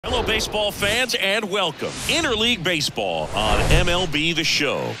Hello, baseball fans, and welcome. Interleague Baseball on MLB The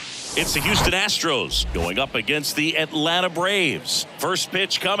Show. It's the Houston Astros going up against the Atlanta Braves. First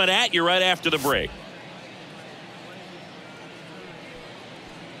pitch coming at you right after the break.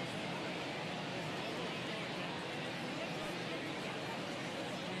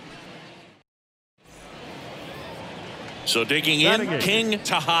 So digging in, King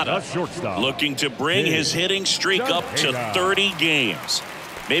Tejada, looking to bring his hitting streak up to 30 games.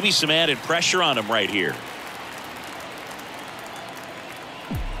 Maybe some added pressure on him right here.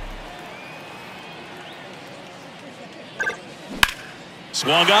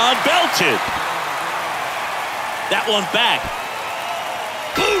 Swung on, belted. That one back.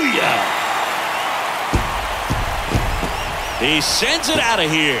 Booyah! He sends it out of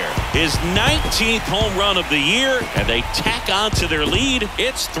here. His 19th home run of the year, and they tack on to their lead.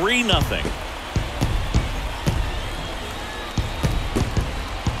 It's 3-0.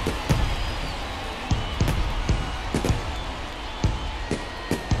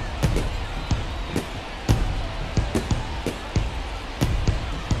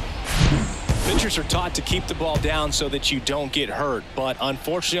 Pitchers are taught to keep the ball down so that you don't get hurt, but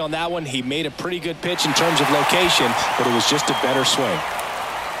unfortunately on that one he made a pretty good pitch in terms of location, but it was just a better swing.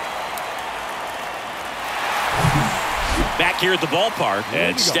 Back here at the ballpark,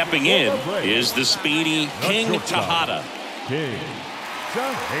 and stepping in is the speedy King Tejada. King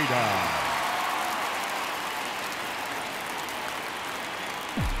Tejada.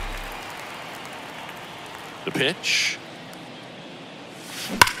 The pitch.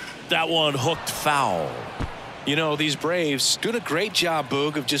 That one hooked foul. You know, these Braves doing a great job,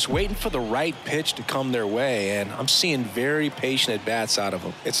 Boog, of just waiting for the right pitch to come their way, and I'm seeing very patient at-bats out of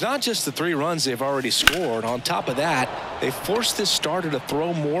them. It's not just the 3 runs they've already scored. On top of that, they forced this starter to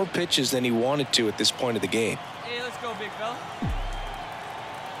throw more pitches than he wanted to at this point of the game. Hey, let's go, big fella.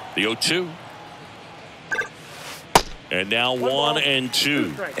 The 0-2. And now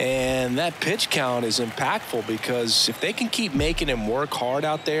 1-2. And that pitch count is impactful because if they can keep making him work hard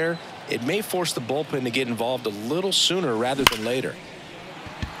out there, it may force the bullpen to get involved a little sooner rather than later.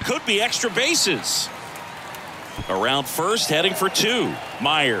 Could be extra bases. Around first, heading for 2.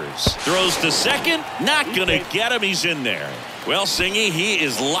 Myers throws to second. Not going to get him. He's in there. Well, Singy, he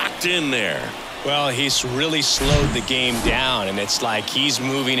is locked in there. Well, he's really slowed the game down, and it's like he's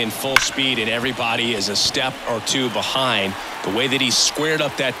moving in full speed and everybody is a step or 2 behind. The way that he squared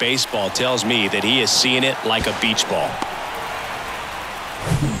up that baseball tells me that he is seeing it like a beach ball.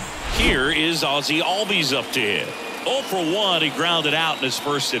 Here is Ozzie Albies up to hit. 0 for 1. He grounded out in his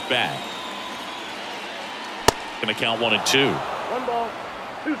first at bat. Going to count 1 and 2. 1 ball,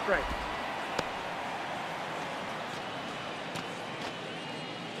 2 strikes.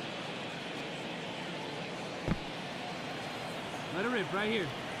 Let it rip right here.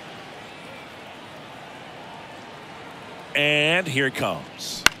 And here it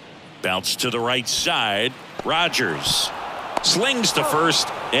comes. Bounce to the right side. Rogers slings to first,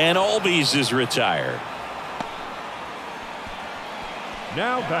 and Albies is retired.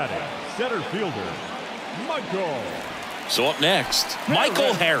 Now batting, center fielder, Michael. So up next,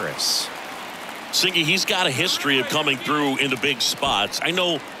 Michael Harris. Singy, he's got a history of coming through in the big spots. I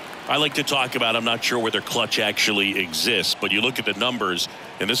know I like to talk about, I'm not sure whether clutch actually exists, but you look at the numbers,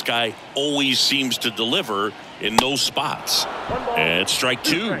 and this guy always seems to deliver in those spots. And strike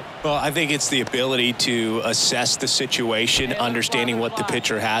 2. Well, I think it's the ability to assess the situation, understanding what the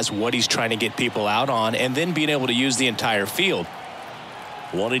pitcher has, what he's trying to get people out on, and then being able to use the entire field.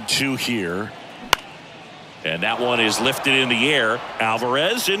 1 and 2 here. And that one is lifted in the air.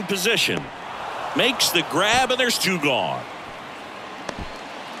 Alvarez in position. Makes the grab, and there's 2 gone.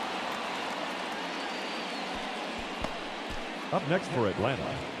 Up next for Atlanta,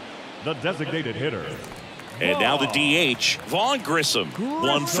 the designated hitter. And now the DH, Vaughn Grissom.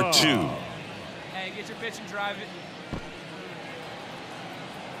 1 for 2. Hey, get your pitch and drive it.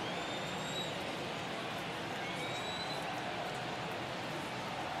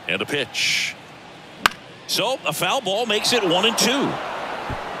 And a pitch. So a foul ball makes it 1 and 2.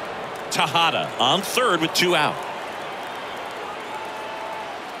 Tejada on third with 2 out.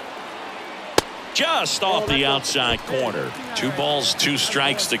 Just off the outside corner. 2 balls, 2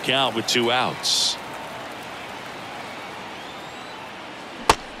 strikes to count with 2 outs.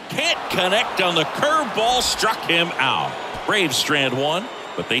 Can't connect on the curveball, struck him out. Braves strand 1,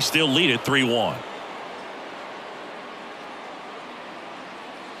 but they still lead it 3-1.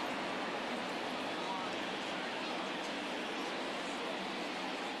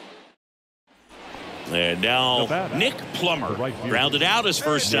 And now Nick Plummer grounded out his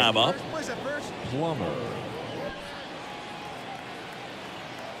first time up. Plummer.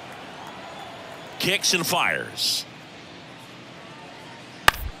 kicks and fires.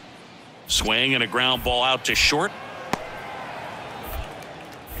 Swing and a ground ball out to short.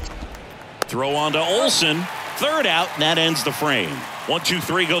 Throw on to Olsen. Third out, and that ends the frame. 1, 2,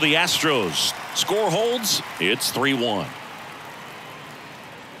 3 go the Astros. Score holds. It's 3-1.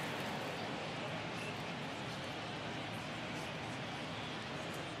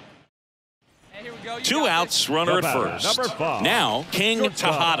 Hey, here we go. You 2 got outs, this. runner at Number first. 5. Now King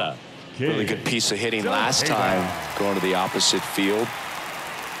Tejada. Really good piece of hitting last time, going to the opposite field.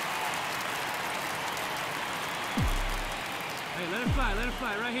 Hey, let it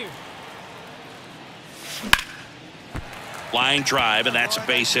fly right here. Line drive, and that's a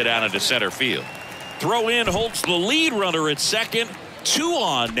base hit out into center field. Throw in holds the lead runner at second. 2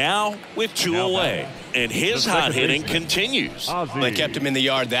 on now with 2 away. And his hot hitting continues. They kept him in the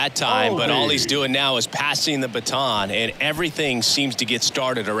yard that time, but all he's doing now is passing the baton, and everything seems to get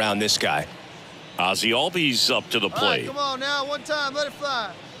started around this guy. Ozzie Albies up to the plate. Come on now, one time, let it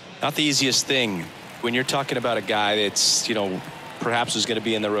fly. Not the easiest thing when you're talking about a guy that's, perhaps is going to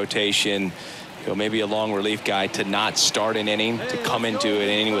be in the rotation, maybe a long relief guy, to not start an inning, to come into an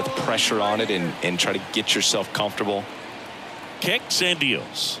inning with pressure on it and try to get yourself comfortable. Kicks and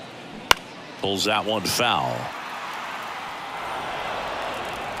deals. Pulls that one foul.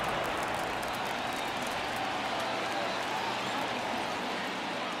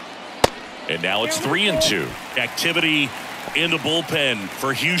 And now it's 3-2. Activity in the bullpen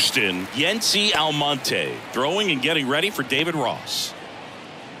for Houston. Yency Almonte throwing and getting ready for David Ross.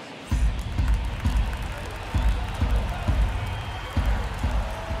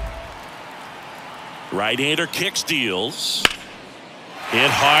 Right-hander kicks, deals. Hit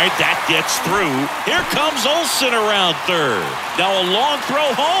hard, that gets through. Here comes Olsen around third. Now a long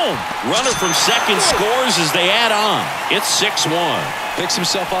throw home. Runner from second scores as they add on. It's 6-1. Picks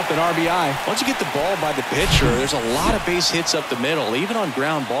himself up an RBI. Once you get the ball by the pitcher, there's a lot of base hits up the middle, even on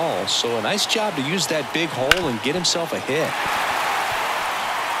ground balls. So a nice job to use that big hole and get himself a hit.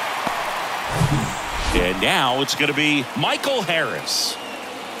 And now it's going to be Michael Harris.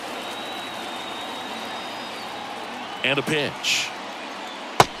 And a pitch.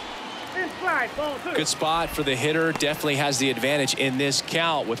 Good spot for the hitter. Definitely has the advantage in this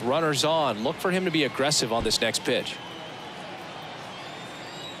count with runners on. Look for him to be aggressive on this next pitch.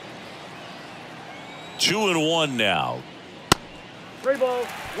 2-1 now. 3 balls,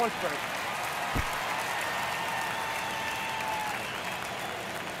 1 strike.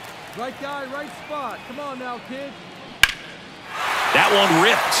 Right guy, right spot. Come on now, kid. That one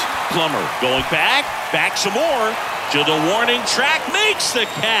ripped. Plummer going back some more to the warning track, makes the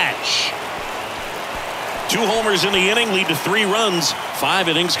catch. 2 homers in the inning lead to 3 runs, 5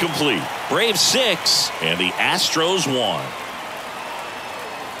 innings complete. Braves 6 and the Astros 1.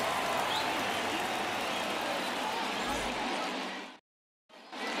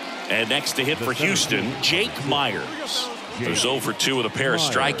 And next to hit for Houston, Jake Myers. There's 0 for 2 with a pair of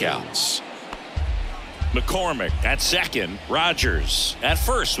strikeouts. McCormick at second. Rogers at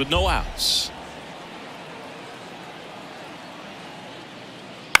first with no outs.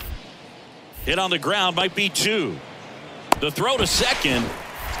 Hit on the ground, might be 2. The throw to second.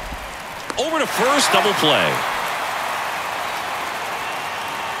 Over to first, double play.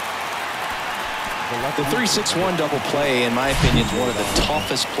 The 3-6-1 double play, in my opinion, is one of the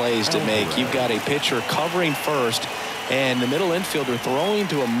toughest plays to make. You've got a pitcher covering first and the middle infielder throwing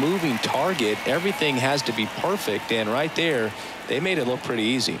to a moving target. Everything has to be perfect, and right there, they made it look pretty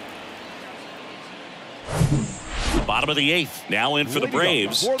easy. Bottom of the 8th. Now in for the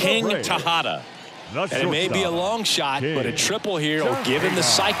Braves, King Tejada. And it may be a long shot, but a triple here will give him the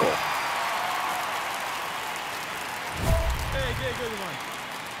cycle. Hey, good one.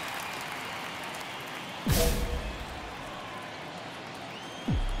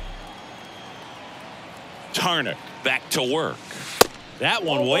 Tarnick back to work. That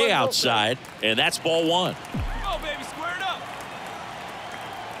one way outside, and that's ball 1. Go, baby, square it up.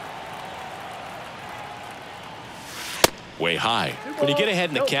 Way high. When you get ahead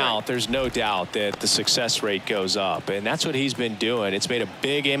in the count, there's no doubt that the success rate goes up, and that's what he's been doing. It's made a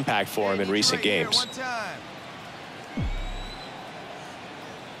big impact for him in recent games. One time.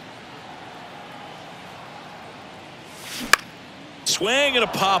 Swing and a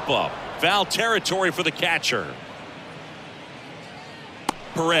pop-up. Foul territory for the catcher.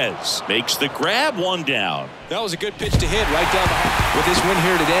 Perez makes the grab, 1 down. That was a good pitch to hit right down the With this win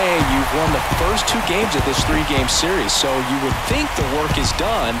here today, you've won the first 2 games of this 3-game series, so you would think the work is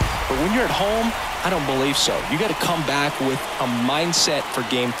done, but when you're at home, I don't believe so. You got to come back with a mindset for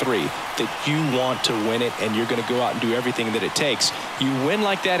Game 3 that you want to win it, and you're going to go out and do everything that it takes. You win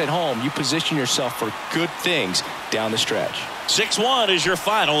like that at home, you position yourself for good things down the stretch. 6-1 is your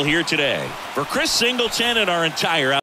final here today. For Chris Singleton and our entire